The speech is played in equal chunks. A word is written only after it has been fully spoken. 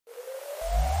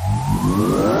Hi,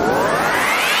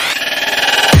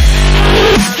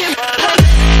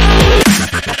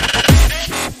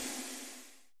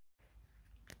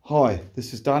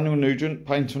 this is Daniel Nugent,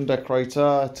 painter and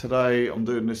decorator. Today I'm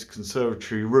doing this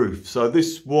conservatory roof. So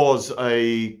this was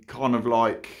a kind of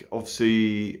like,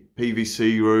 obviously,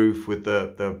 PVC roof with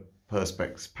the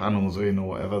perspex panels in or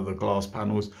whatever, the glass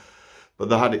panels. But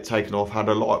they had it taken off, had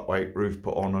a lightweight roof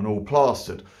put on and all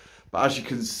plastered. But as you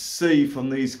can see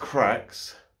from these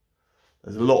cracks,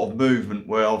 there's a lot of movement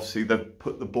where obviously they've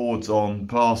put the boards on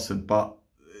plastered, but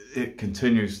it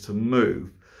continues to move.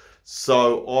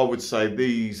 So I would say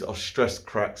these are stress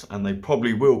cracks and they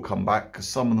probably will come back because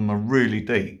some of them are really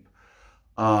deep.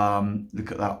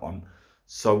 Look at that one.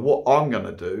 So what I'm going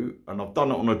to do, and I've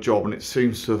done it on a job and it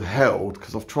seems to have held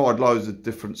because I've tried loads of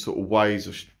different sort of ways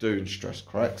of doing stress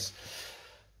cracks.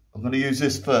 I'm going to use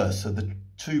this first. So the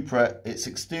Toupret, it's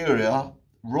exterior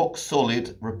rock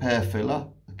solid repair filler.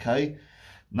 Okay.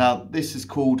 Now this is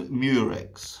called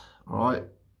Murex. All right.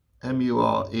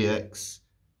 M-U-R-E-X.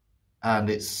 And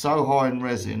it's so high in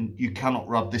resin, you cannot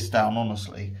rub this down,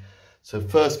 honestly. So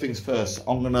first things first,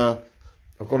 I've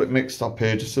got it mixed up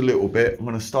here just a little bit. I'm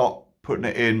gonna start putting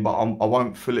it in, but I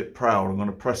won't fill it proud. I'm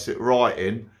gonna press it right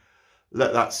in,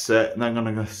 let that set, and then I'm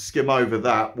gonna skim over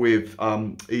that with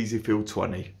Easyfill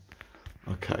 20.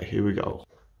 Okay, here we go.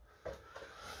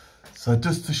 So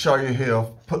just to show you here,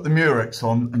 I've put the Murex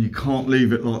on and you can't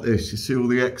leave it like this. You see all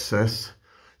the excess.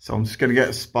 So I'm just gonna get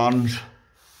a sponge,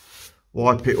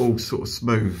 wipe it all sort of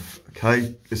smooth.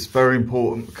 Okay, it's very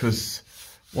important because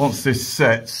once this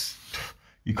sets,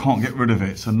 you can't get rid of it.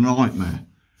 It's a nightmare.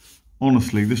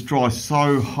 Honestly, this dries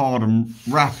so hard and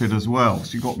rapid as well,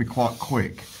 so you've got to be quite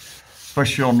quick,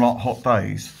 especially on like hot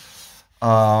days.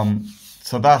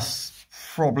 So that's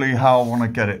probably how I want to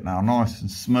get it now, nice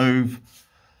and smooth.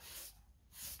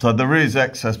 So there is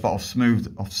excess, but I've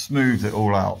smoothed it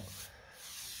all out.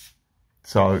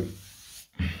 So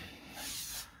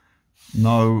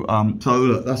no, so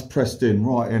look, that's pressed in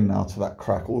right in now to that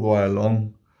crack all the way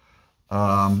along.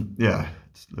 Yeah,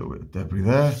 just a little bit of debris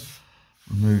there.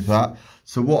 Remove that.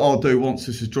 So what I'll do once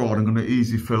this is dried, I'm going to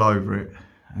easy fill over it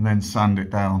and then sand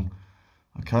it down.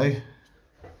 Okay.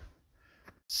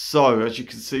 So as you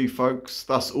can see, folks,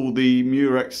 that's all the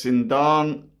Murex in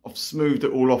done. I've smoothed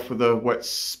it all off with a wet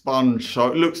sponge, so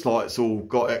it looks like it's all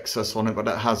got excess on it, but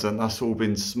it hasn't. That's all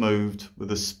been smoothed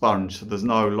with a sponge, so there's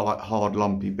no like hard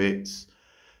lumpy bits.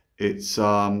 It's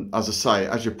as I say,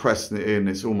 as you're pressing it in,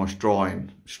 it's almost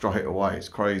drying straight away. It's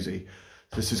crazy.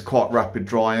 This is quite rapid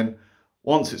drying.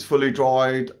 Once it's fully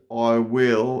dried, I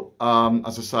will,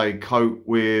 as I say, coat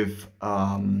with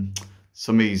some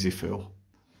Easyfill.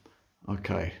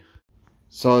 Okay.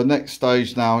 So next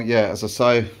stage now, yeah, as I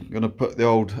say, I'm going to put the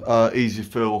old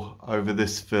Easyfill over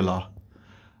this filler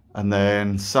and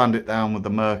then sand it down with the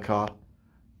Mirka.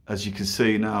 As you can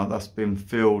see now, that's been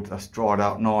filled, that's dried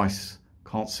out nice.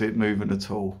 Can't see it moving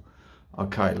at all.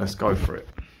 Okay, let's go for it.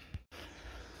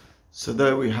 So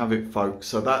there we have it, folks.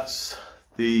 So that's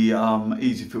the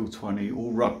Easyfill 20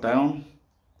 all rubbed down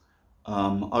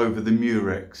over the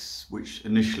Murex, which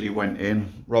initially went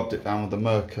in, rubbed it down with the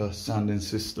Mirka sanding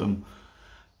system.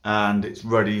 And it's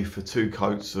ready for 2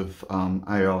 coats of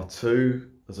AR2.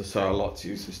 As I say, I like to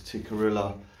use this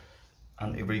Tikkurila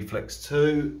anti-reflex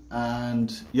 2.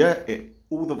 And yeah,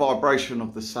 all the vibration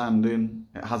of the sanding,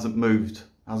 it hasn't moved,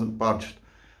 hasn't budged,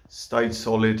 stayed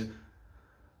solid.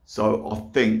 So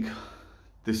I think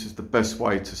this is the best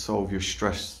way to solve your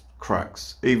stress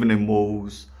cracks, even in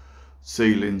walls,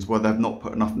 ceilings, where they've not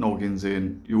put enough noggins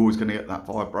in. You're always going to get that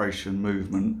vibration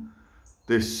movement.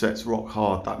 This sets rock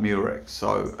hard, that Murex.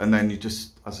 So, and then you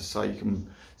just, as I say, you can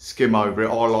skim over it.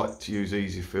 I like to use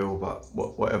Easyfill, but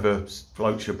whatever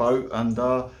floats your boat. And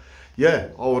yeah,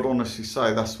 I would honestly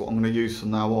say that's what I'm going to use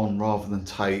from now on, rather than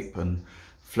tape and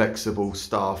flexible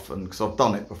stuff. And because I've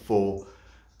done it before,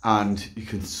 and you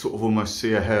can sort of almost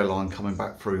see a hairline coming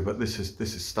back through. But this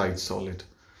has stayed solid.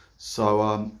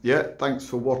 So yeah, thanks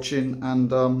for watching, and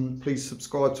please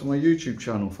subscribe to my YouTube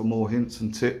channel for more hints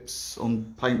and tips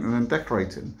on painting and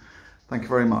decorating. Thank you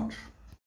very much.